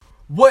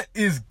What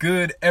is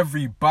good,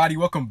 everybody?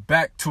 Welcome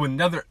back to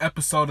another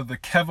episode of the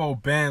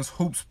Kevo Bands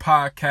Hoops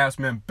Podcast,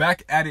 man.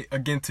 Back at it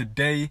again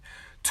today,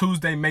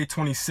 Tuesday, May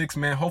 26th,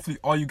 man. Hopefully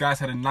all you guys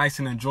had a nice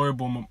and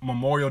enjoyable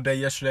Memorial Day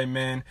yesterday,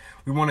 man.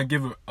 We want to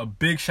give a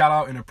big shout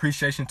out and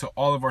appreciation to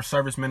all of our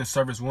servicemen and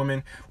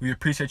servicewomen. We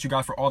appreciate you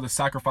guys for all the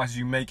sacrifices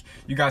you make.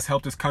 You guys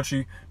helped this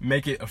country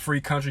make it a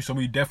free country, so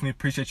we definitely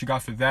appreciate you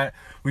guys for that.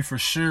 We for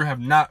sure have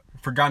not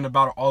forgotten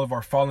about all of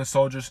our fallen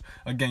soldiers.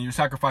 Again, your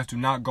sacrifice do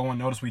not go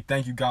unnoticed. We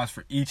thank you guys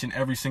for each and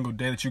every single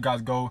day that you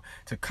guys go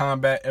to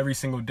combat. Every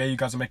single day you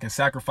guys are making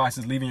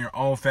sacrifices, leaving your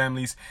own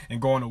families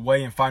and going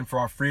away and fighting for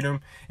our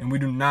freedom. And we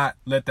do not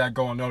let that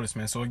go unnoticed,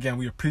 man. So again,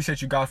 we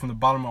appreciate you guys from the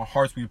bottom of our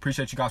hearts. We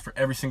appreciate you guys for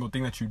every single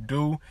thing that you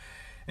do.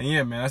 And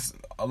yeah, man, that's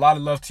a lot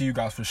of love to you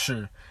guys for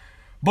sure.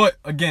 But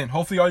again,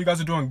 hopefully all you guys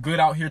are doing good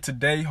out here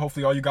today.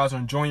 Hopefully all you guys are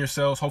enjoying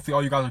yourselves. Hopefully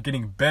all you guys are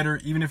getting better.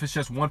 Even if it's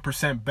just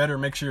 1% better,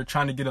 make sure you're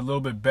trying to get a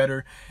little bit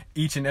better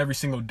each and every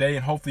single day.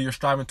 And hopefully you're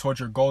striving towards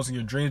your goals and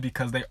your dreams,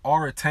 because they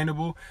are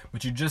attainable.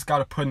 But you just got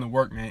to put in the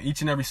work, man.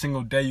 Each and every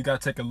single day, you got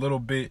to take a little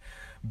bit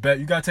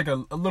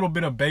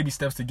of baby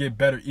steps to get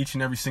better each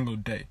and every single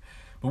day.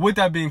 But with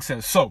that being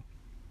said, so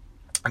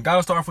I got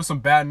to start off with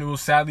some bad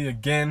news. Sadly,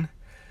 again,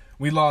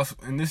 we lost,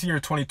 and this year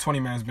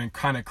 2020, man, has been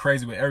kind of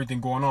crazy with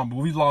everything going on, but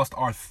we lost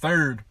our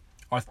third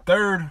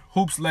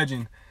Hoops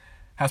legend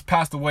has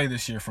passed away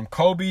this year. From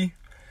Kobe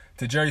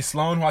to Jerry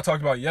Sloan, who I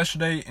talked about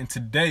yesterday, and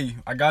today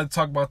I got to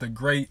talk about the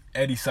great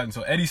Eddie Sutton.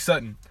 So Eddie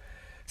Sutton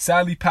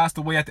sadly passed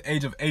away at the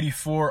age of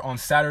 84 on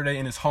Saturday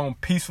in his home,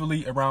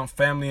 peacefully around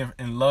family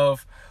and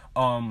love.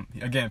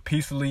 Again,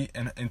 peacefully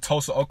in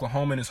Tulsa,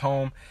 Oklahoma, in his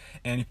home.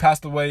 And he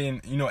passed away.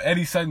 And,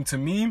 Eddie Sutton, to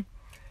me,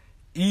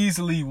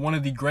 easily one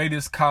of the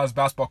greatest college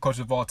basketball coaches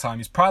of all time.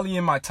 He's probably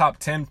in my top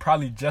 10,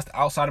 probably just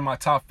outside of my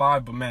top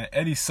 5. But, man,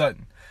 Eddie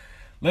Sutton,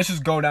 let's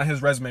just go down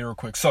his resume real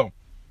quick. So,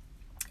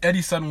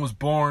 Eddie Sutton was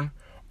born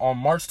on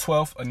March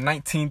 12th of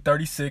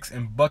 1936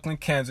 in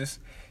Buckland, Kansas.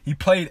 He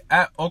played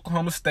at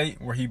Oklahoma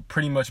State, where he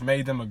pretty much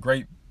made them a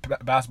great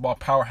basketball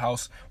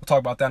powerhouse. We'll talk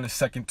about that in a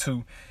second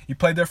too. He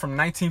played there from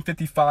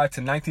 1955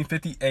 to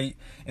 1958,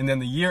 and then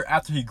the year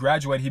after he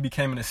graduated, he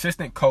became an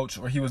assistant coach,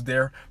 where he was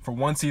there for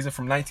one season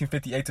from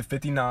 1958 to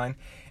 59,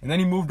 and then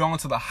he moved on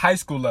to the high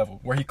school level,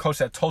 where he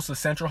coached at Tulsa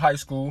Central High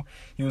School.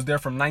 He was there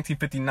from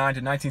 1959 to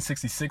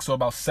 1966, so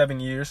about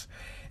 7 years,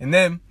 and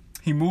then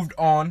he moved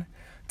on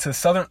to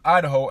Southern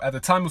Idaho. At the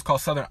time it was called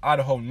Southern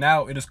Idaho.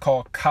 Now it is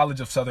called College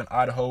of Southern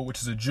Idaho,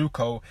 which is a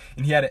JUCO,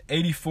 and he had an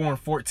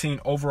 84-14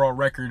 overall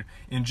record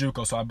in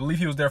JUCO. So I believe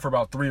he was there for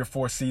about 3 or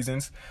 4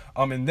 seasons.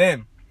 And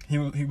then he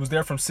was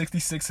there from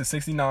 66 to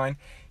 69.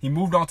 He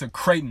moved on to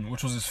Creighton,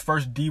 which was his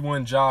first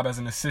D1 job as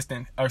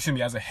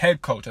as a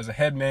head coach, as a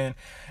head man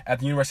at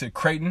the University of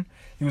Creighton.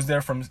 He was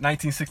there from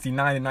 1969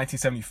 to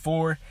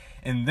 1974,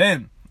 and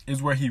then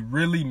is where he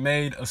really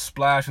made a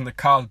splash in the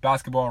college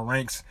basketball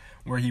ranks,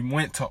 where he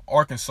went to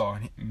Arkansas.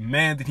 And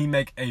man, did he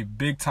make a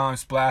big-time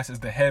splash as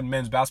the head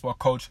men's basketball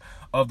coach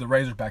of the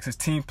Razorbacks. His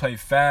team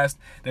played fast.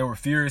 They were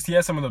furious. He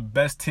had some of the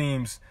best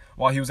teams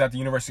while he was at the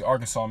University of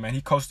Arkansas, man.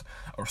 He coached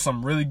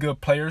some really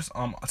good players.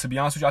 To be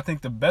honest with you, I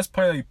think the best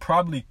player that he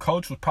probably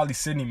coached was probably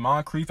Sidney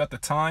Moncrief at the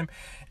time.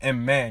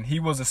 And, man,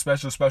 he was a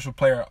special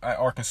player at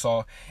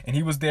Arkansas. And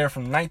he was there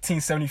from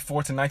 1974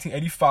 to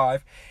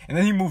 1985. And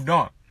then he moved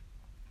on.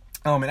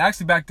 And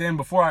actually back then,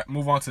 before I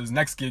move on to his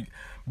next gig,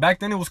 back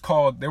then it was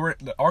called,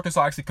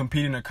 Arkansas actually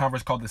competed in a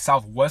conference called the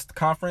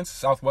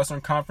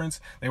Southwestern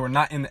Conference. They were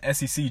not in the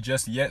SEC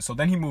just yet. So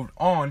then he moved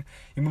on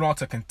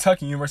to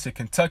Kentucky, University of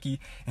Kentucky,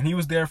 and he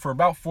was there for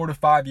about 4 to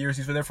 5 years.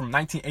 He was there from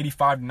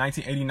 1985 to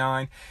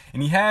 1989,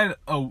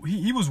 and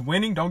he was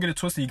winning, don't get it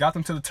twisted. He got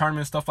them to the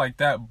tournament and stuff like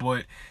that,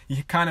 but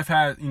he kind of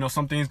had,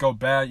 some things go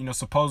bad.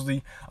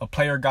 Supposedly a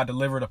player got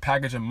delivered a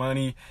package of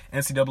money.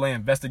 NCAA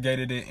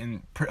investigated it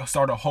and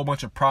started a whole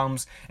bunch of problems.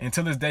 And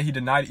until this day, he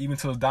denied it. Even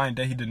till his dying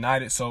day, he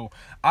denied it. So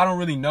I don't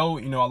really know.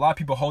 A lot of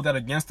people hold that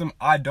against him.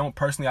 I don't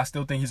personally. I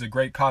still think he's a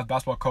great college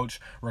basketball coach,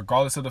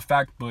 regardless of the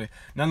fact. But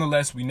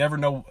nonetheless, we never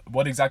know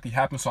what exactly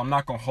happened. So I'm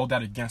not going to hold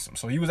that against him.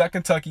 So he was at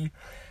Kentucky.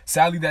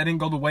 Sadly, that didn't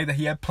go the way that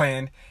he had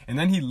planned. And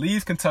then he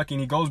leaves Kentucky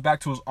and he goes back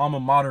to his alma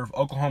mater of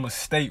Oklahoma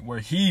State, where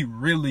he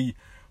really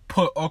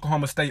put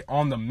Oklahoma State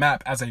on the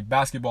map as a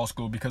basketball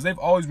school, because they've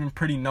always been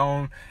pretty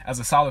known as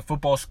a solid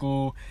football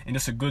school and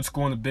just a good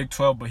school in the Big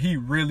 12, but he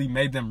really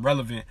made them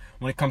relevant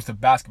when it comes to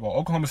basketball.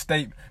 Oklahoma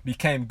State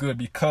became good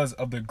because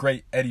of the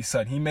great Eddie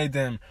Sutton. He made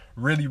them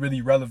really, really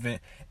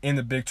relevant in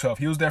the Big 12.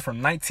 He was there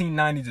from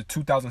 1990 to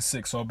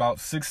 2006, so about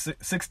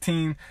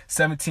 16,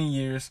 17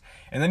 years.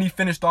 And then he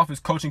finished off his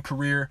coaching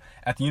career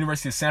at the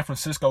University of San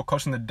Francisco,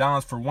 coaching the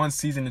Dons for one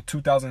season in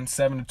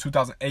 2007 to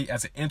 2008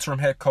 as an interim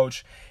head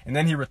coach, and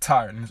then he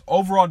retired. And his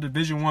overall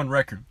Division I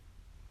record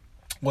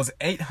was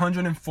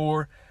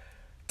 804,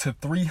 to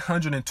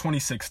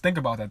 326. Think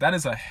about that. That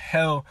is a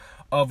hell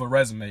of a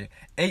resume.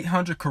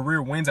 800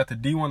 career wins at the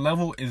D1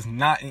 level is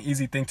not an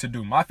easy thing to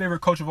do. My favorite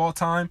coach of all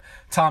time,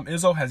 Tom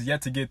Izzo, has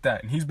yet to get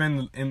that. And he's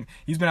been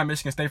at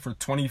Michigan State for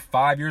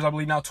 25 years, I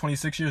believe now,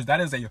 26 years.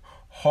 That is a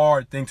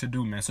hard thing to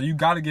do, man. So you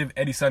got to give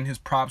Eddie Sutton his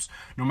props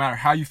no matter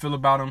how you feel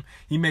about him.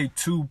 He made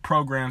 2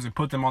 programs and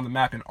put them on the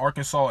map in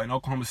Arkansas and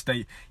Oklahoma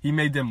State. He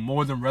made them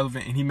more than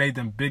relevant, and he made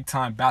them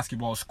big-time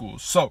basketball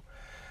schools. So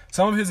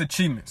some of his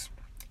achievements.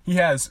 He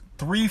has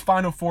 3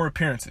 Final Four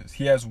appearances.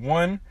 He has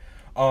one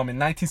in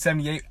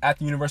 1978 at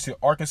the University of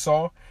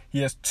Arkansas.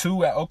 He has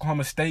 2 at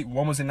Oklahoma State.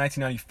 One was in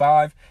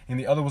 1995, and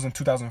the other was in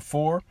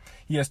 2004.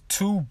 He has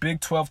 2 Big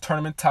 12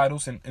 tournament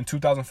titles in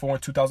 2004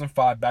 and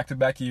 2005,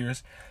 back-to-back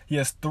years. He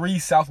has 3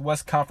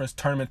 Southwest Conference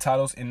tournament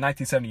titles in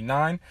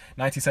 1979,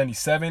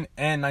 1977,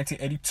 and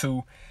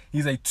 1982.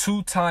 He's a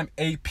 2-time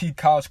AP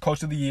College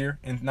Coach of the Year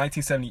in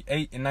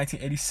 1978 and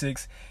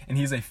 1986, and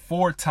he's a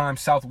 4-time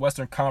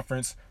Southwestern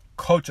Conference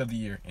Coach of the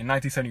Year in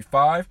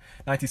 1975,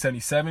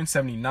 1977,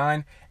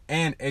 79,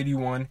 and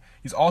 81.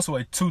 He's also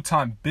a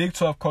 2-time Big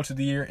 12 Coach of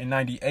the Year in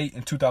 98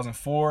 and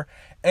 2004.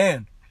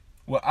 And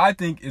what I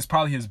think is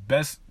probably his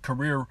best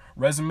career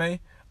resume,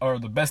 or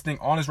the best thing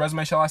on his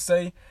resume, shall I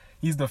say,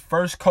 he's the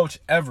first coach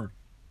ever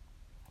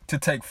to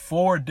take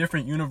 4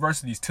 different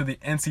universities to the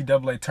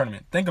NCAA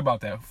tournament. Think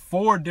about that.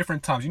 4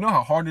 different times. You know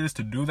how hard it is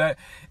to do that?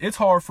 It's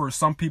hard for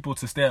some people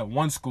to stay at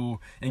one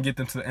school and get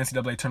them to the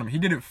NCAA tournament. He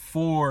did it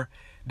 4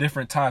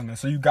 different times, man.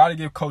 So you got to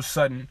give Coach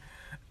Sutton,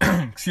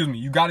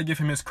 you got to give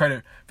him his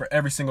credit for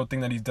every single thing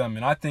that he's done,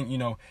 man. I think,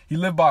 he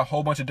lived by a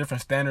whole bunch of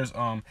different standards.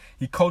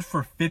 He coached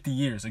for 50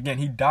 years. Again,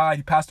 he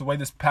passed away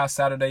this past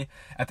Saturday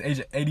at the age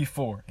of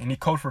 84, and he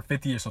coached for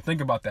 50 years. So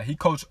think about that. He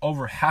coached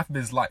over half of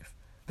his life.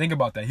 Think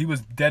about that. He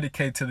was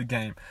dedicated to the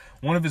game.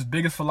 One of his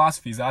biggest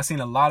philosophies I've seen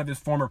a lot of his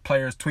former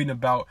players tweeting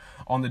about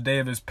on the day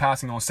of his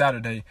passing on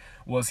Saturday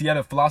was he had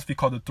a philosophy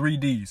called the 3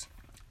 Ds: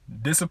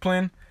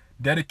 discipline,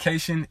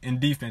 dedication, and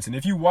defense. And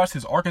if you watch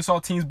his Arkansas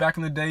teams back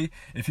in the day,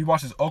 if you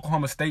watch his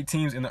Oklahoma State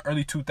teams in the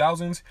early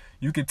 2000s,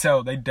 you could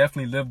tell they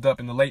definitely lived up.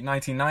 In the late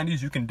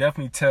 1990s, you can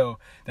definitely tell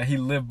that he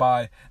lived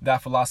by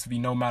that philosophy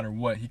no matter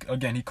what. He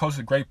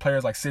coached great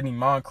players like Sidney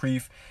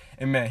Moncrief.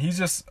 And, man, he's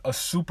just a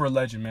super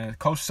legend, man.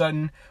 Coach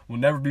Sutton will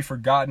never be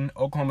forgotten.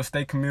 Oklahoma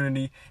State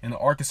community and the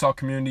Arkansas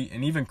community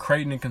and even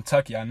Creighton and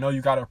Kentucky. I know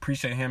you got to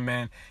appreciate him,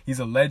 man. He's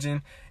a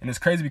legend. And it's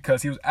crazy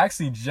because he was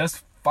actually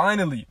just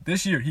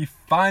this year, he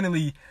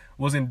finally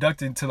was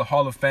inducted into the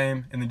Hall of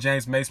Fame, in the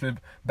James Naismith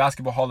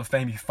Basketball Hall of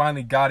Fame. He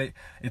finally got it.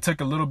 It took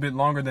a little bit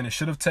longer than it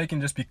should have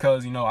taken just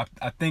because,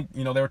 I think,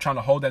 they were trying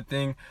to hold that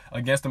thing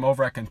against him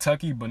over at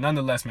Kentucky. But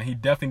nonetheless, man, he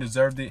definitely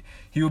deserved it.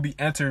 He will be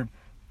entered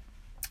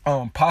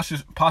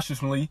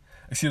posthumously,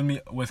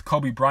 with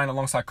Kobe Bryant.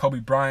 Alongside Kobe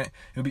Bryant,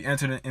 he'll be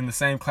entered in the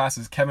same class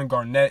as Kevin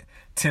Garnett,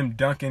 Tim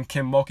Duncan,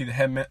 Kim Mulkey,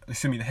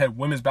 the head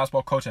women's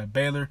basketball coach at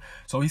Baylor.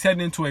 So he's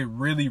heading into a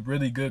really,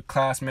 really good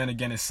class, man.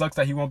 Again, it sucks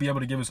that he won't be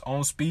able to give his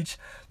own speech,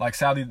 like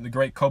sadly the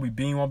great Kobe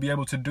Bean won't be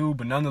able to do.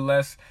 But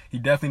nonetheless, he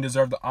definitely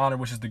deserved the honor,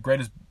 which is the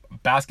greatest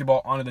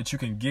basketball honor that you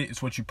can get.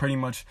 It's what you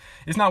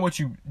it's not what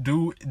you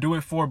do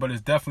it for, but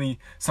it's definitely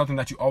something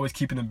that you always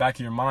keep in the back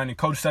of your mind. And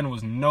Coach Sutton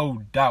was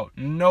no doubt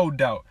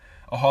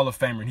a Hall of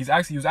Famer. And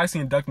he was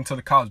actually inducted into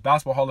the College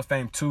Basketball Hall of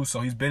Fame too,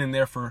 so he's been in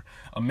there for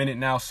a minute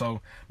now.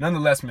 So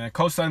nonetheless, man,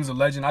 Coach Sutton's a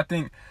legend. I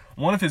think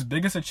one of his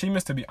biggest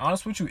achievements, to be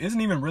honest with you,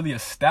 isn't even really a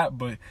stat,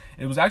 but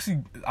I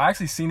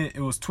actually seen it.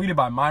 It was tweeted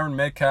by Myron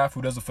Metcalf,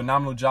 who does a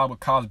phenomenal job with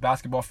college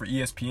basketball for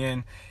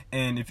ESPN.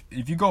 And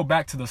if you go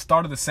back to the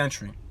start of the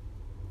century,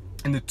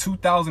 in the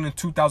 2000 and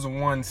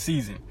 2001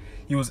 season,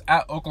 he was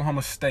at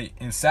Oklahoma State,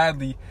 and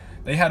sadly,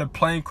 they had a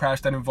plane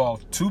crash that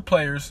involved 2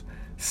 players,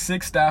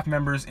 6 staff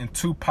members, and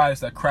 2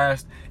 pilots that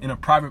crashed in a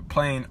private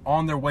plane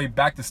on their way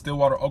back to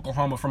Stillwater,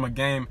 Oklahoma from a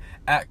game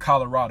at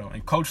Colorado.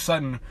 And Coach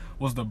Sutton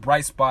was the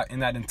bright spot in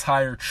that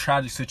entire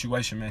tragic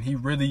situation, man. He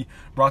really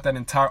brought that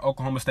entire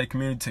Oklahoma State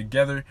community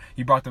together.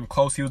 He brought them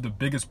close. He was the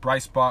biggest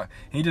bright spot.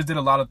 And he just did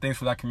a lot of things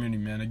for that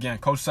community, man. Again,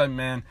 Coach Sutton,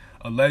 man,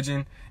 a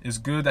legend. It's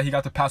good that he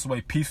got to pass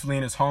away peacefully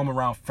in his home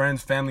around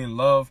friends, family, and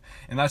love.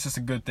 And that's just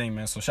a good thing,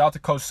 man. So shout out to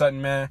Coach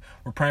Sutton, man.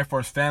 We're praying for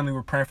his family.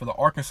 We're praying for the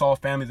Arkansas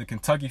family, the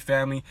Kentucky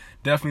family,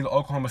 definitely the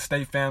Oklahoma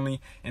State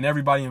family, and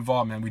everybody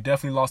involved, man. We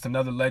definitely lost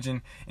another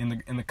legend in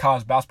the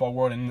college basketball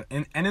world and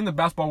in the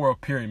basketball world,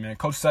 period, man.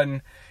 Coach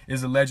Sutton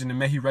is a legend, and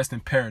may he rest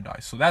in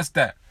paradise. So that's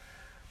that.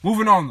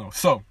 Moving on, though.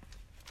 So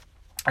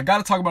I got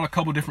to talk about a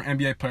couple different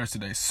NBA players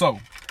today. So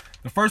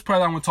the first player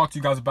that I want to talk to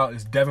you guys about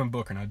is Devin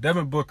Booker. Now,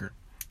 Devin Booker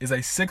is a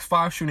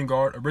 6'5" shooting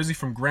guard, originally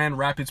from Grand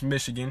Rapids,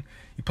 Michigan.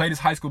 He played his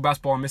high school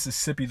basketball in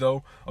Mississippi,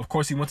 though. Of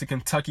course, he went to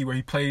Kentucky, where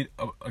he played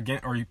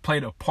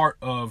a part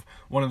of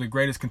one of the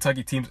greatest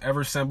Kentucky teams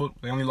ever assembled.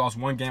 They only lost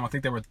one game. I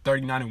think they were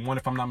 39-1,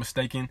 if I'm not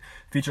mistaken.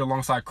 Featured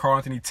alongside Karl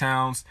Anthony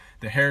Towns,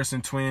 the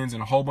Harrison twins,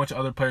 and a whole bunch of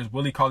other players.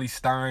 Willie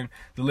Cauley-Stein.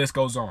 The list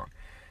goes on.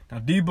 Now,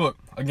 D-Book,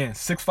 again,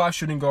 6'5"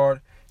 shooting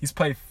guard. He's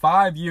played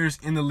 5 years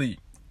in the league,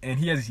 and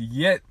he has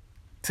yet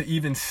to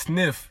even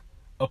sniff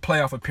a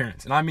playoff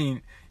appearance. And I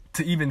mean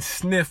to even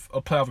sniff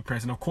a playoff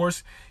appearance. And of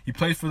course, he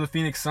plays for the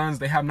Phoenix Suns.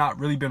 They have not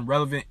really been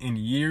relevant in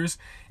years.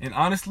 And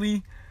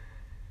honestly,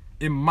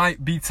 it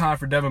might be time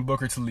for Devin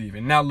Booker to leave.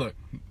 And now look,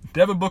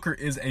 Devin Booker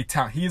is a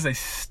talent. He is a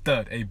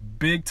stud, a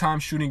big-time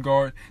shooting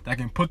guard that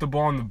can put the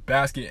ball in the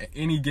basket at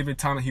any given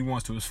time that he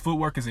wants to. His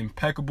footwork is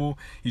impeccable.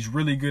 He's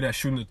really good at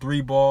shooting the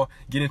three ball,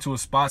 get into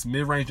his spots,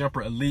 mid-range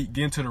jumper, elite,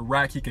 get into the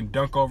rack. He can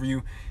dunk over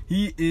you.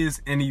 He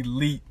is an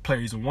elite player.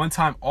 He's a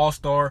one-time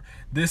All-Star.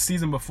 This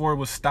season, before it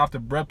was stopped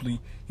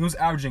abruptly, he was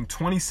averaging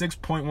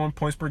 26.1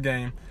 points per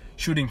game,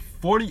 shooting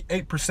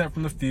 48%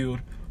 from the field,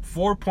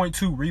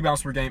 4.2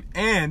 rebounds per game,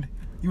 and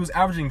he was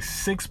averaging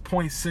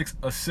 6.6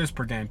 assists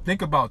per game.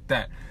 Think about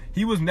that.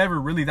 He was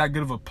never really that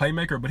good of a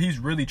playmaker, but he's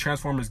really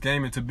transformed his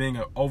game into being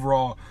an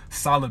overall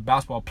solid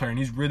basketball player, and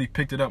he's really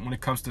picked it up when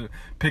it comes to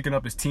picking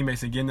up his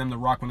teammates and getting them the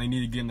rock when they need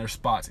to get in their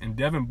spots. And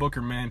Devin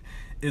Booker, man,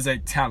 is a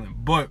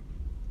talent. But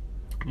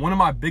one of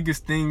my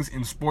biggest things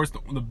in sports,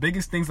 the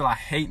biggest things that I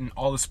hate in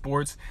all the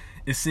sports,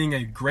 is seeing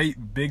a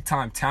great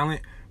big-time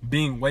talent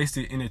being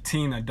wasted in a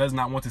team that does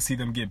not want to see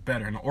them get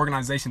better, an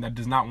organization that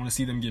does not want to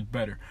see them get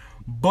better.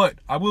 But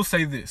I will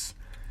say this.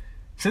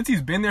 Since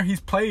he's been there, he's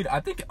played,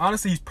 I think,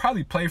 honestly, he's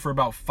probably played for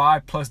about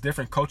 5+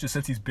 different coaches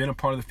since he's been a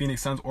part of the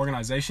Phoenix Suns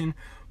organization.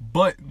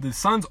 But the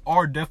Suns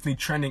are definitely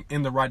trending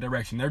in the right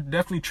direction. They're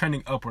definitely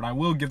trending upward. I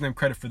will give them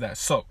credit for that.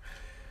 So,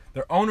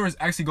 their owner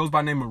actually goes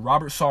by the name of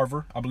Robert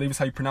Sarver. I believe is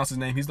how you pronounce his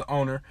name. He's the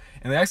owner.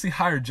 And they actually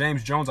hired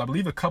James Jones, I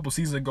believe a couple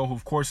seasons ago, who,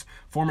 of course,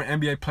 former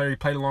NBA player. He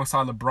played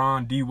alongside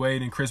LeBron, D.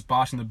 Wade, and Chris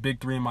Bosh in the Big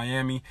Three in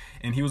Miami.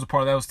 And he was a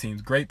part of those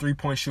teams. Great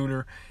three-point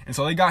shooter. And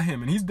so they got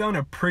him. And he's done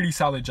a pretty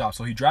solid job.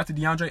 So he drafted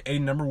DeAndre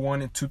Ayton, number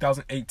 1 in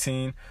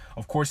 2018.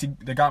 Of course,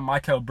 they got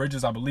Mikal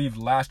Bridges, I believe,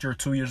 last year or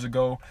 2 years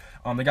ago.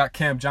 They got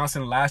Cam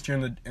Johnson last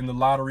year in the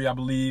lottery, I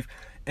believe.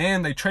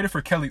 And they traded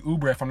for Kelly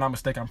Oubre, if I'm not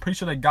mistaken. I'm pretty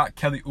sure they got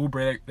Kelly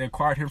Oubre. They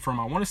acquired him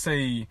from, I want to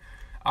say,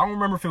 I don't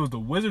remember if it was the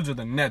Wizards or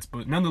the Nets,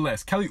 but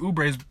nonetheless, Kelly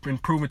Oubre has been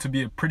proven to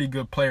be a pretty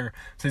good player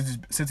since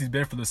he's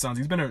been for the Suns.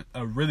 He's been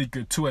a really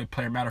good two-way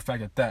player, matter of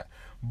fact, at that.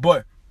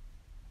 But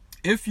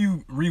if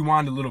you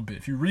rewind a little bit,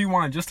 if you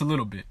rewind just a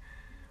little bit,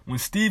 when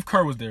Steve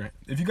Kerr was there,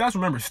 if you guys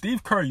remember,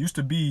 Steve Kerr used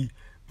to be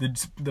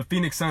the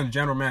Phoenix Suns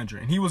general manager,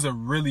 and he was a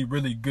really,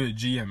 really good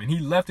GM. And he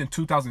left in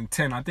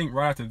 2010. I think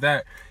right after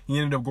that, he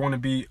ended up going to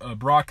be a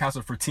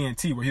broadcaster for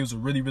TNT, where he was a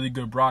really, really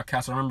good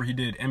broadcaster. I remember he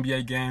did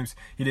NBA games,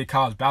 he did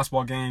college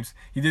basketball games,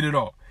 he did it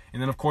all.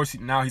 And then, of course,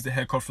 now he's the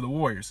head coach for the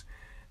Warriors.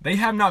 They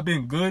have not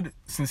been good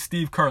since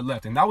Steve Kerr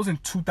left, and that was in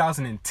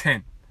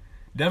 2010.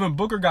 Devin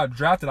Booker got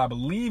drafted, I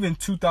believe, in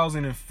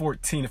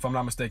 2014, if I'm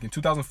not mistaken.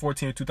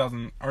 2014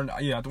 or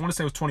I want to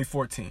say it was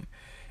 2014.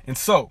 And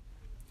so,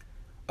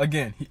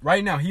 again,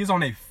 right now, he is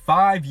on a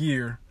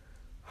 5-year,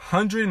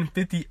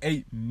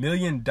 $158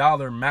 million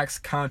max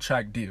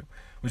contract deal,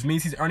 which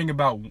means he's earning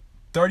about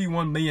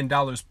 $31 million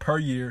per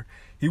year.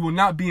 He will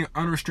not be an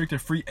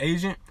unrestricted free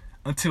agent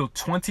until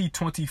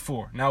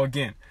 2024. Now,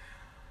 again,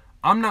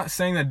 I'm not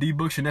saying that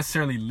D-Book should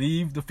necessarily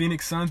leave the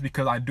Phoenix Suns,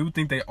 because I do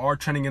think they are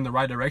trending in the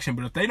right direction.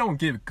 But if they don't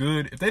get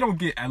good, if they don't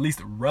get at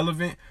least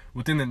relevant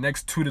within the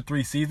next 2 to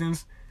 3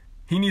 seasons,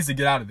 he needs to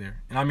get out of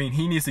there. And I mean,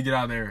 he needs to get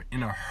out of there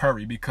in a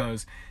hurry,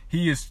 because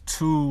he is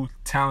too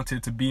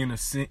talented to be in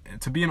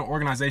an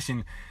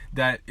organization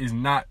that is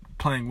not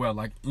playing well.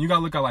 Like, you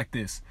gotta look at it like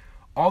this: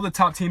 all the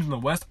top teams in the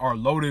West are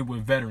loaded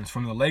with veterans,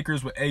 from the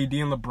Lakers with AD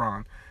and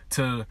LeBron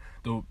to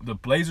the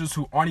Blazers,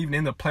 who aren't even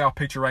in the playoff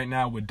picture right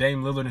now, with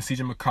Dame Lillard and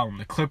CJ McCollum,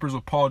 the Clippers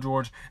with Paul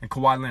George and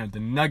Kawhi Leonard, the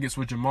Nuggets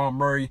with Jamal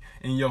Murray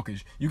and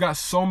Jokic. You got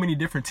so many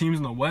different teams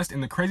in the West,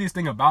 and the craziest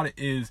thing about it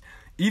is,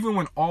 even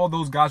when all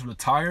those guys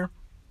retire,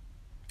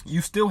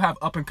 you still have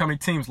up-and-coming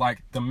teams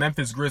like the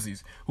Memphis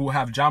Grizzlies, who will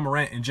have Ja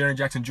Morant and Jaren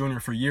Jackson Jr.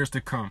 for years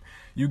to come.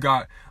 You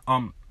got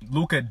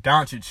Luka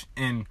Doncic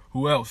and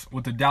who else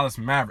with the Dallas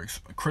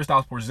Mavericks,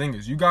 Kristaps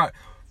Porzingis. You got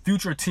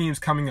future teams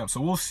coming up.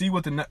 So we'll see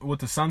what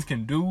the Suns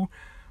can do.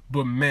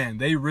 But, man,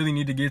 they really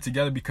need to get it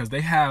together, because they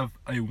have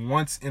a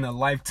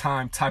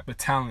once-in-a-lifetime type of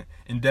talent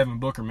in Devin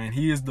Booker, man.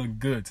 He is the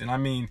goods. And I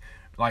mean,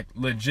 like,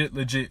 legit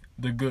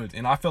the goods.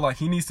 And I feel like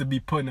he needs to be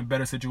put in a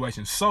better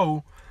situation.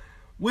 So,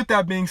 with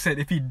that being said,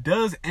 if he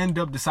does end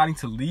up deciding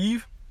to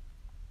leave,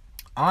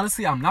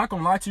 honestly, I'm not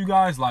going to lie to you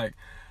guys. Like,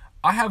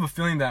 I have a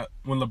feeling that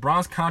when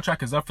LeBron's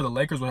contract is up for the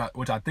Lakers,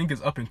 which I think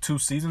is up in 2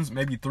 seasons,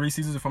 maybe 3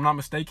 seasons if I'm not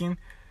mistaken,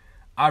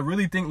 I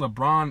really think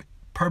LeBron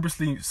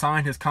purposely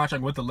signed his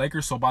contract with the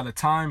Lakers. So by the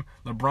time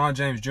LeBron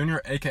James Jr.,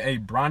 a.k.a.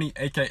 Bronny,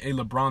 a.k.a.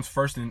 LeBron's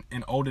first and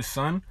oldest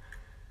son,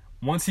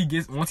 once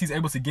he's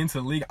able to get into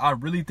the league, I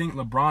really think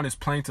LeBron is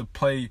planning to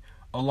play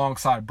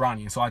alongside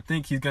Bronny. And so I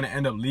think he's going to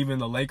end up leaving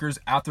the Lakers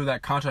after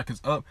that contract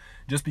is up,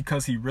 just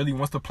because he really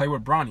wants to play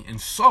with Bronny.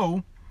 And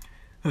so,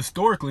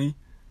 historically,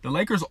 the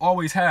Lakers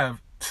always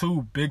have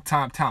 2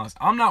 big-time talents.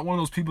 I'm not one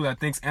of those people that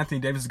thinks Anthony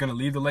Davis is going to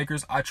leave the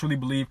Lakers. I truly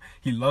believe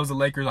he loves the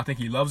Lakers. I think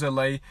he loves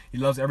LA. He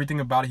loves everything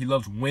about it. He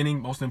loves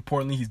winning. Most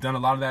importantly, he's done a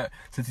lot of that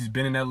since he's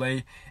been in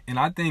LA. And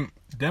I think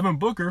Devin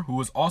Booker, who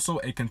is also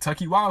a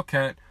Kentucky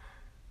Wildcat,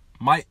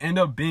 might end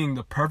up being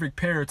the perfect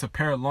pair to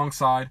pair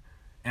alongside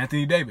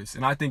Anthony Davis.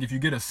 And I think if you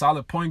get a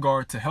solid point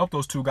guard to help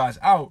those two guys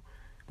out,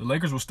 the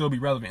Lakers will still be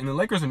relevant. And the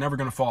Lakers are never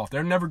going to fall off.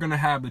 They're never going to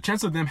have the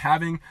chance of them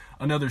having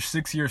another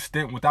 6-year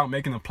stint without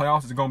making the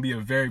playoffs is going to be a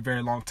very,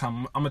 very long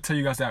time. I'm going to tell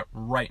you guys that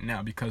right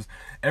now because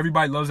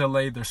everybody loves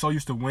LA. They're so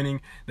used to winning.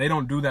 They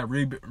don't do that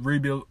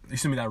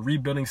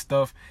rebuilding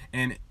stuff,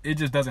 and it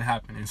just doesn't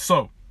happen. And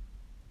so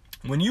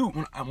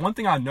one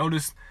thing I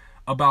noticed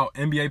about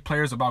NBA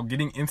players, about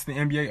getting into the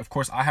NBA, of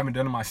course, I haven't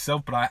done it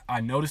myself, but I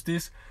noticed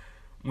this.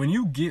 When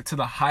you get to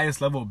the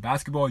highest level of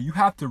basketball, you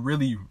have to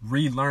really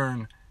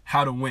relearn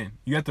how to win.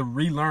 You have to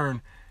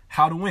relearn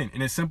how to win.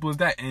 And as simple as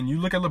that. And you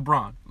look at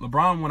LeBron.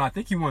 LeBron, when I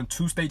think he won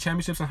 2 state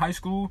championships in high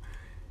school,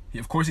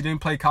 of course he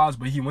didn't play college,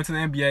 but he went to the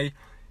NBA.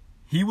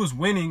 He was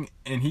winning,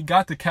 and he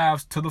got the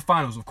Cavs to the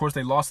finals. Of course,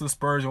 they lost to the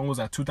Spurs. When was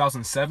that,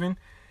 2007?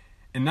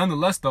 And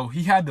nonetheless, though,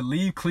 he had to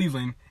leave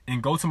Cleveland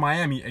and go to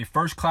Miami, a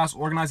first-class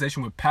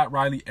organization with Pat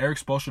Riley, Eric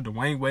Spoelstra,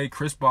 Dwayne Wade,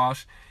 Chris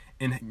Bosh,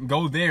 and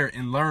go there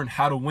and learn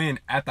how to win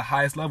at the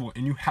highest level.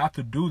 And you have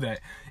to do that.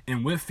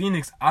 And with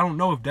Phoenix, I don't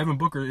know if Devin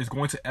Booker is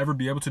going to ever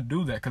be able to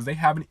do that because they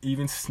haven't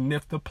even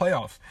sniffed the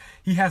playoffs.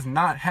 He has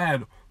not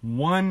had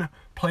one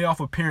playoff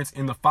appearance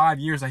in the 5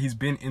 years that he's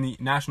been in the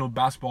National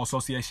Basketball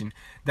Association.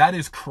 That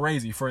is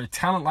crazy. For a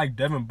talent like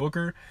Devin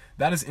Booker,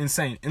 that is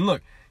insane. And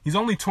look, he's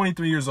only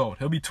 23 years old.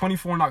 He'll be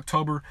 24 in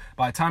October.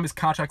 By the time his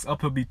contract's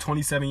up, he'll be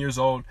 27 years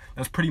old.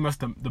 That's pretty much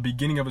the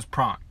beginning of his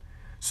prime.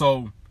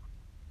 So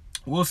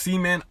we'll see,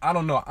 man. I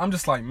don't know. I'm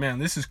just like, man,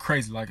 this is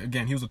crazy. Like,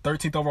 again, he was the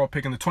 13th overall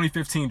pick in the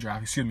 2015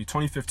 draft.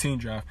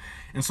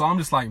 And so I'm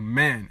just like,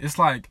 man, it's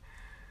like,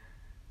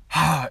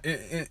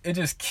 it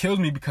just kills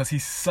me because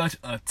he's such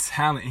a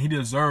talent and he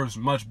deserves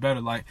much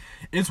better. Like,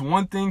 it's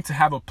one thing to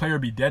have a player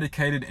be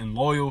dedicated and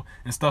loyal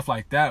and stuff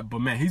like that, but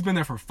man, he's been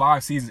there for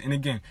 5 seasons. And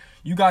again,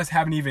 you guys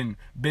haven't even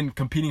been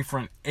competing for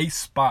an 8th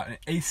spot, an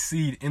 8th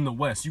seed in the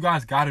West. You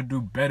guys got to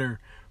do better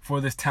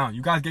for this talent.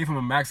 You guys gave him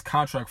a max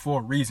contract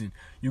for a reason.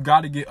 You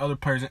got to get other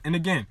players. And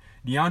again,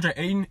 DeAndre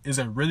Ayton is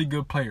a really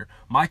good player.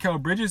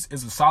 Mikal Bridges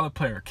is a solid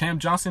player. Cam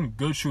Johnson,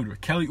 good shooter.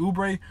 Kelly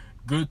Oubre,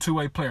 good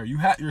two-way player.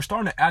 You're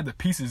starting to add the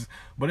pieces,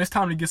 but it's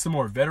time to get some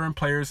more veteran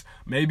players.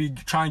 Maybe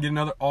try and get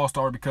another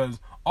all-star, because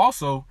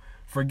also,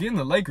 forgetting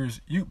the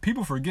Lakers,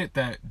 people forget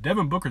that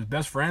Devin Booker's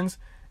best friends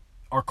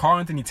are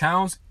Karl-Anthony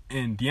Towns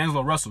and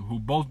D'Angelo Russell, who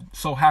both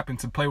so happen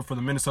to play for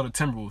the Minnesota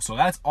Timberwolves. So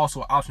that's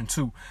also an option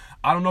too.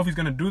 I don't know if he's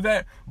going to do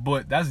that,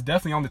 but that's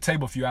definitely on the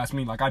table if you ask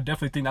me. Like, I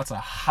definitely think that's a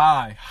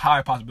high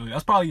possibility.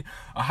 That's probably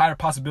a higher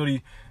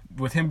possibility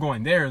with him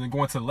going there than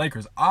going to the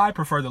Lakers. I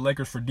prefer the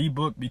Lakers for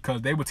D-Book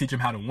because they would teach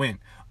him how to win,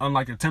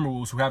 unlike the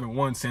Timberwolves, who haven't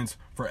won since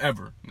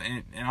forever.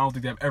 And I don't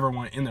think they've ever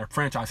won in their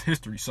franchise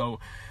history. So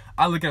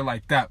I look at it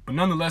like that. But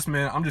nonetheless,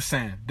 man, I'm just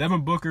saying,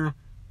 Devin Booker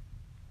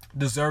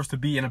deserves to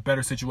be in a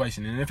better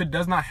situation. And if it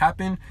does not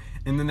happen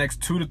in the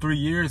next 2 to 3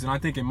 years, then I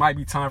think it might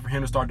be time for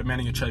him to start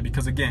demanding a trade,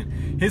 because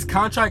again, his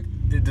contract,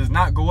 it does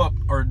not go up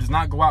or does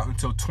not go out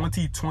until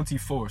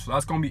 2024. So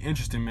that's going to be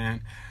interesting,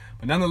 man.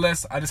 But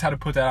nonetheless, I just had to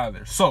put that out of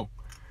there. So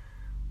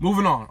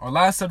moving on, our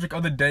last subject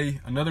of the day,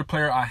 another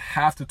player I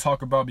have to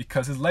talk about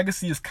because his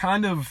legacy is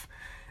kind of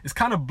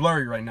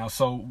blurry right now.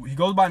 So he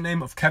goes by the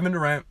name of Kevin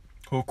Durant,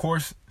 who of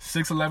course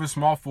 6'11",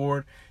 small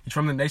forward. He's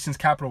from the nation's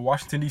capital,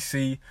 Washington,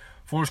 D.C.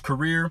 For his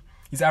career,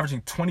 he's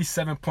averaging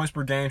 27 points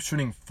per game,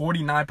 shooting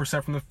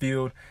 49% from the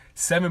field,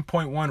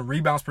 7.1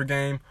 rebounds per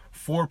game,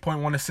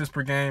 4.1 assists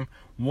per game,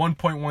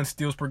 1.1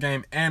 steals per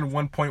game, and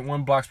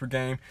 1.1 blocks per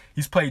game.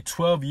 He's played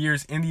 12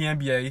 years in the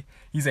NBA.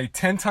 He's a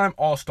 10-time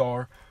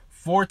All-Star,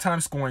 4-time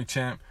scoring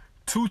champ,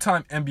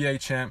 2-time NBA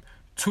champ,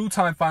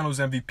 2-time Finals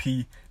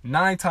MVP,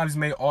 9 times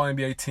made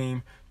All-NBA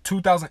team,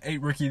 2008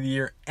 Rookie of the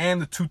Year,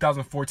 and the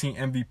 2014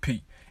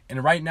 MVP.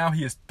 And right now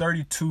he is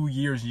 32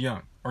 years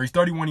young. Or he's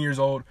 31 years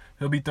old.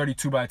 He'll be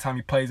 32 by the time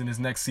he plays in his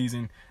next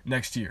season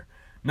next year.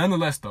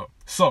 Nonetheless, though,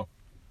 so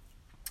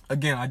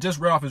again, I just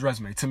read off his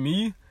resume. To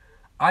me,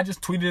 I just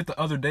tweeted it the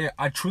other day.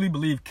 I truly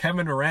believe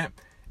Kevin Durant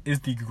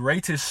is the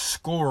greatest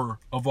scorer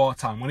of all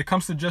time. When it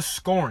comes to just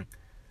scoring,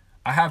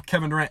 I have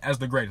Kevin Durant as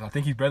the greatest. I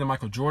think he's better than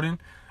Michael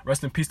Jordan.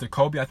 Rest in peace to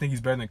Kobe. I think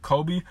he's better than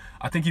Kobe.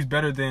 I think he's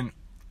better than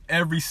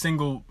every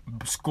single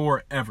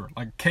scorer ever.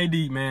 Like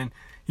KD, man,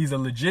 he's a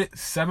legit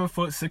 7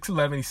 foot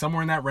 6'11". He's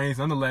somewhere in that range.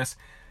 Nonetheless,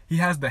 he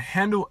has the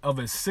handle of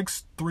a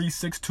 6'3",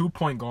 6'2"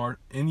 point guard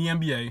in the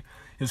NBA.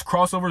 His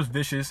crossover is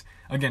vicious.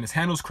 Again, his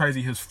handle's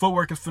crazy. His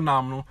footwork is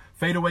phenomenal.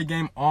 Fadeaway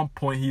game on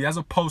point. He has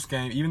a post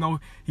game. Even though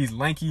he's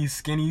lanky, he's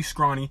skinny, he's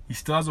scrawny, he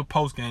still has a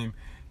post game.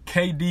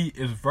 KD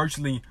is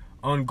virtually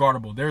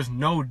unguardable. There's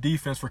no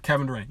defense for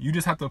Kevin Durant. You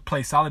just have to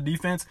play solid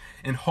defense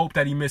and hope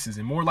that he misses.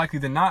 And more likely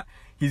than not,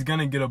 he's going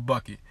to get a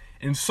bucket.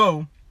 And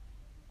so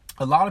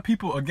a lot of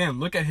people, again,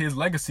 look at his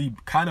legacy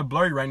kind of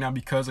blurry right now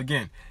because,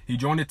 again, he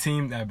joined a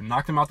team that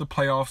knocked him out the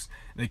playoffs.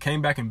 They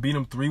came back and beat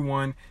him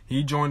 3-1.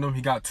 He joined them.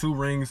 He got 2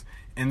 rings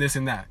and this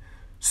and that.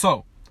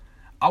 So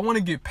I want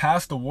to get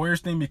past the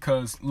Warriors thing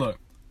because, look,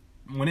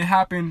 when it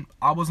happened,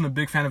 I wasn't a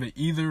big fan of it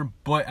either,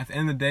 but at the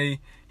end of the day,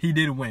 he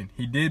did win.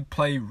 He did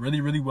play really,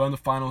 really well in the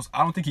finals.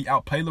 I don't think he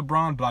outplayed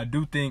LeBron, but I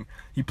do think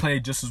he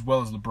played just as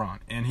well as LeBron.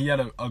 And he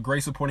had a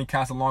great supporting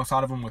cast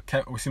alongside of him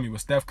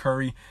with Steph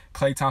Curry,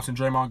 Klay Thompson,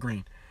 Draymond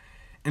Green.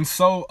 And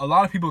so a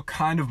lot of people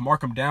kind of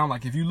mark him down.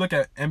 Like if you look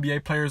at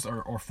NBA players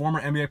or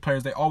former NBA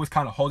players, they always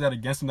kind of hold that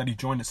against him that he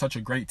joined such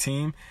a great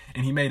team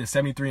and he made a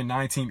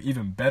 73-9 team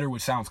even better,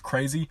 which sounds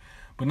crazy.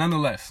 But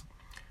nonetheless,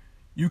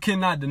 you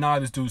cannot deny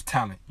this dude's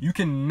talent. You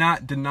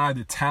cannot deny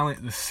the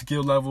talent, the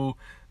skill level,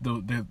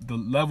 the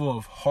level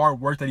of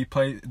hard work that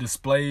he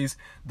displays,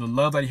 the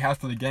love that he has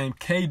for the game.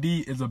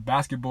 KD is a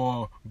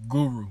basketball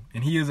guru,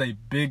 and he is a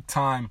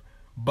big-time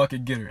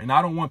bucket getter. And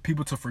I don't want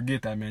people to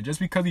forget that, man.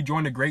 Just because he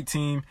joined a great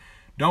team,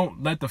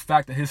 don't let the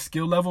fact that his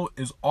skill level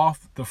is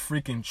off the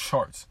freaking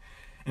charts.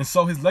 And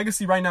so his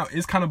legacy right now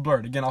is kind of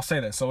blurred. Again, I'll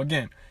say that. So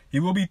again, he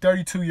will be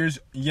 32 years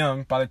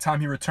young by the time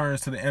he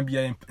returns to the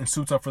NBA and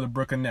suits up for the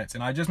Brooklyn Nets.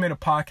 And I just made a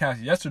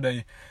podcast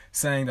yesterday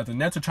saying that the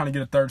Nets are trying to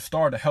get a third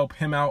star to help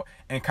him out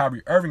and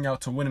Kyrie Irving out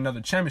to win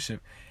another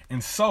championship.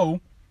 And so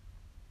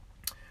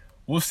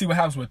we'll see what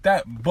happens with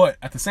that. But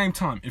at the same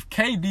time, if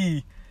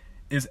KD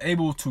is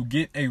able to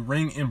get a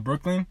ring in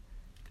Brooklyn,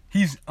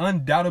 he's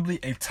undoubtedly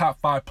a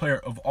top 5 player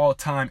of all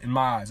time in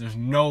my eyes. There's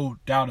no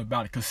doubt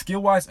about it. Because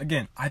skill-wise,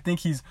 again, I think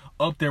he's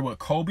up there with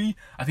Kobe.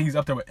 I think he's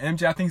up there with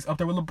MJ. I think he's up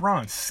there with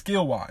LeBron,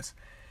 skill-wise.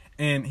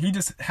 And he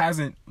just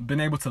hasn't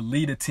been able to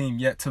lead a team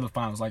yet to the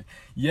finals. Like,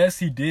 yes,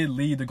 he did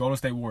lead the Golden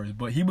State Warriors,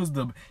 but he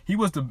wasn't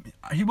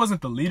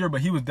the leader,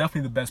 but he was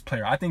definitely the best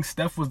player. I think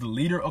Steph was the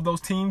leader of those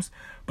teams,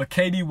 but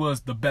KD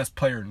was the best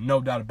player, no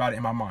doubt about it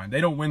in my mind.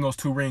 They don't win those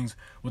 2 rings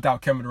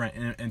without Kevin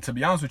Durant. And to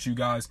be honest with you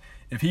guys,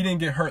 if he didn't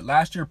get hurt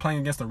last year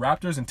playing against the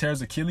Raptors and tear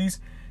his Achilles,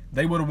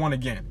 they would have won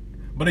again.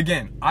 But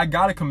again, I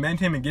got to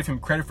commend him and give him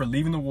credit for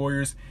leaving the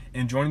Warriors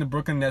and joining the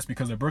Brooklyn Nets,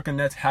 because the Brooklyn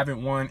Nets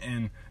haven't won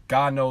in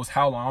God knows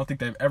how long. I don't think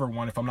they've ever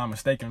won, if I'm not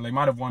mistaken. They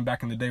might have won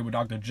back in the day with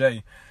Dr.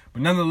 J.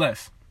 But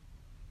nonetheless,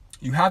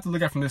 you have to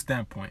look at it from this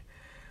standpoint.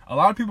 A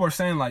lot of people are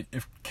saying, like,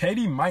 if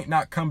KD might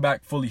not come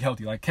back fully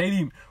healthy. Like,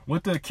 KD,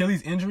 with the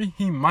Achilles injury,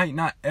 he might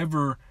not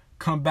ever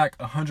come back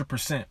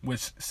 100%,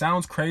 which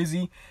sounds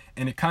crazy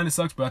and it kind of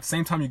sucks, but at the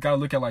same time, you got to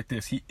look at it like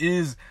this. He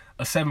is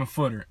a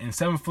 7-footer, and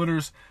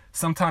 7-footers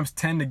sometimes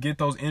tend to get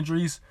those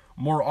injuries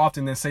more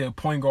often than, say, a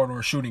point guard or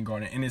a shooting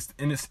guard. And it's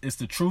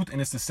the truth, and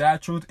it's the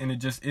sad truth, and it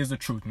just is the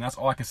truth, and that's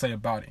all I can say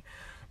about it.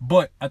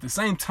 But at the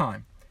same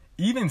time,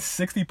 even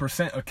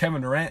 60% of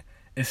Kevin Durant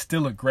is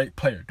still a great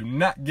player. Do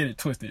not get it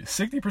twisted.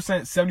 60%,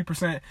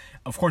 70%,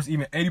 of course,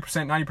 even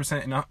 80%,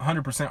 90%, and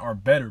 100% are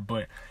better,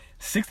 but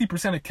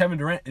 60% of Kevin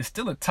Durant is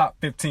still a top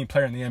 15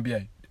 player in the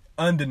NBA.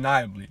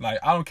 Undeniably. Like,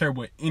 I don't care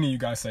what any of you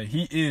guys say.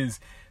 He is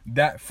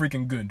that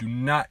freaking good. Do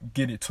not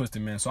get it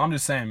twisted, man. So I'm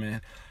just saying,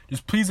 man,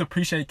 just please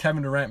appreciate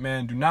Kevin Durant,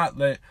 man. Do not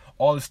let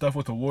all this stuff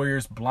with the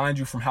Warriors blind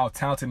you from how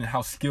talented and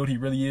how skilled he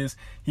really is.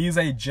 He is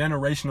a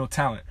generational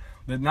talent.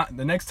 The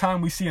next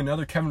time we see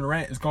another Kevin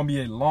Durant is going to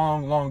be a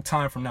long, long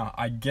time from now.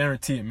 I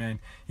guarantee it, man.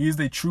 He is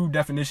the true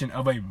definition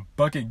of a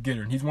bucket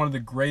getter. And he's one of the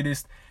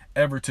greatest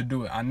ever to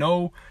do it. I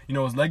know,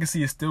 his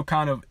legacy is still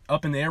kind of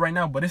up in the air right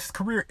now, but his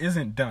career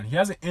isn't done. He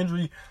has an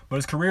injury, but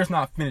his career is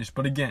not finished.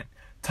 But again,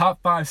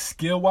 top 5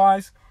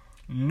 skill-wise,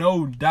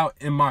 no doubt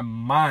in my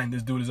mind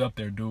this dude is up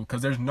there, dude,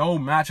 because there's no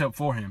matchup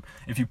for him.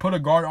 If you put a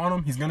guard on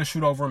him, he's going to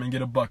shoot over him and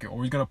get a bucket,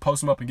 or he's going to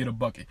post him up and get a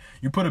bucket.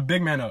 You put a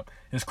big man up,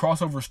 his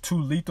crossover is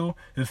too lethal,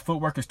 his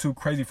footwork is too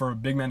crazy for a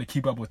big man to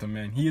keep up with him,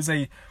 man. He is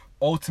a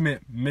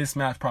ultimate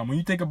mismatch problem. When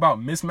you think about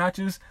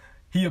mismatches,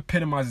 he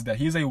epitomizes that.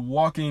 He's a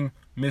walking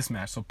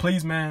mismatch. So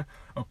please, man,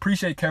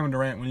 appreciate Kevin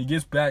Durant. When he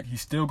gets back,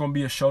 he's still going to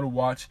be a show to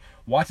watch.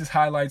 Watch his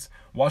highlights.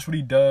 Watch what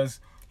he does.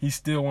 He's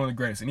still one of the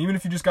greatest. And even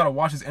if you just got to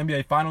watch his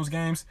NBA Finals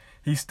games,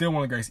 he's still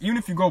one of the greatest. Even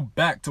if you go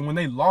back to when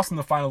they lost in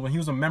the finals, when he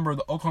was a member of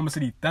the Oklahoma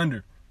City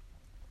Thunder,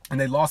 and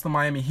they lost the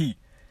Miami Heat,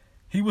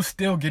 he was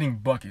still getting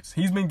buckets.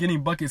 He's been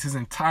getting buckets his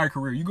entire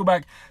career. You go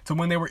back to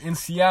when they were in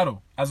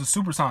Seattle as a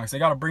Supersonics. They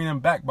got to bring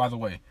them back, by the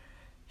way.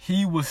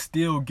 He was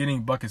still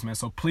getting buckets, man.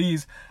 So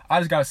please,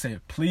 I just got to say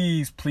it.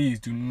 Please, please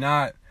do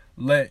not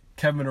let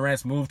Kevin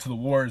Durant's move to the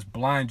Warriors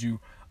blind you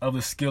of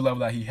the skill level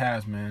that he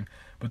has, man.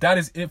 But that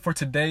is it for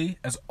today.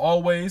 As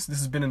always, this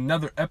has been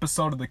another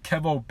episode of the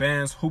Kevo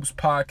Bands Hoops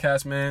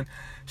Podcast, man.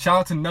 Shout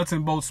out to Nuts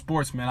and Bolts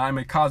Sports, man. I'm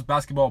a college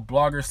basketball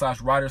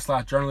blogger /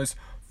 writer / journalist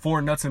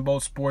for Nuts and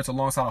Bolts Sports,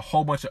 alongside a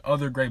whole bunch of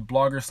other great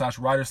bloggers /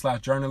 writers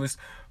 / journalists.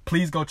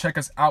 Please go check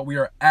us out. We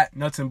are at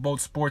Nuts and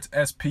Bolts Sports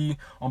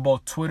SP on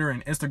both Twitter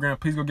and Instagram.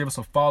 Please go give us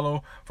a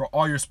follow for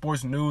all your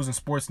sports news and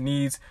sports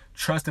needs.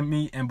 Trust in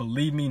me and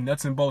believe me,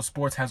 Nuts and Bolts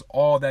Sports has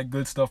all that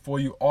good stuff for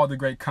you, all the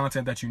great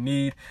content that you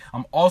need.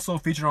 I'm also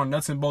featured on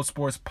Nuts and Bolts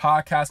Sports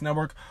Podcast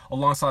Network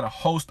alongside a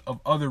host of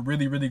other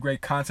really, really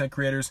great content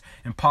creators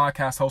and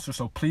podcast hosters.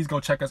 So please go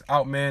check us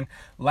out, man.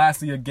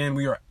 Lastly, again,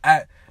 we are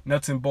at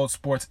Nuts and Bolts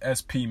Sports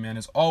SP, man.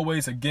 As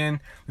always,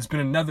 again, it's been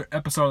another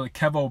episode of the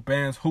Kevo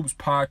Bands Hoops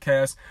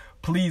Podcast.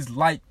 Please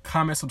like,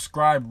 comment,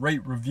 subscribe,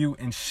 rate, review,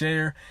 and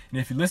share. And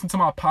if you listen to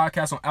my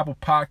podcast on Apple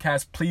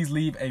Podcasts, please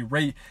leave a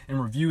rate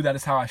and review. That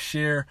is how I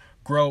share,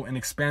 grow, and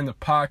expand the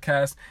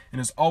podcast. And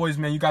as always,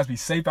 man, you guys be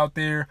safe out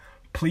there.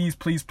 Please,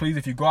 please, please,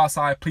 if you go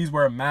outside, please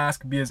wear a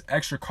mask. Be as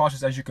extra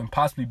cautious as you can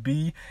possibly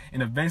be.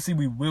 And eventually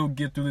we will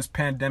get through this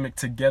pandemic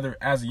together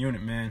as a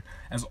unit, man.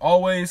 As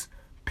always,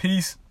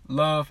 peace,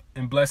 love,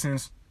 and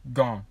blessings.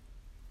 Gone.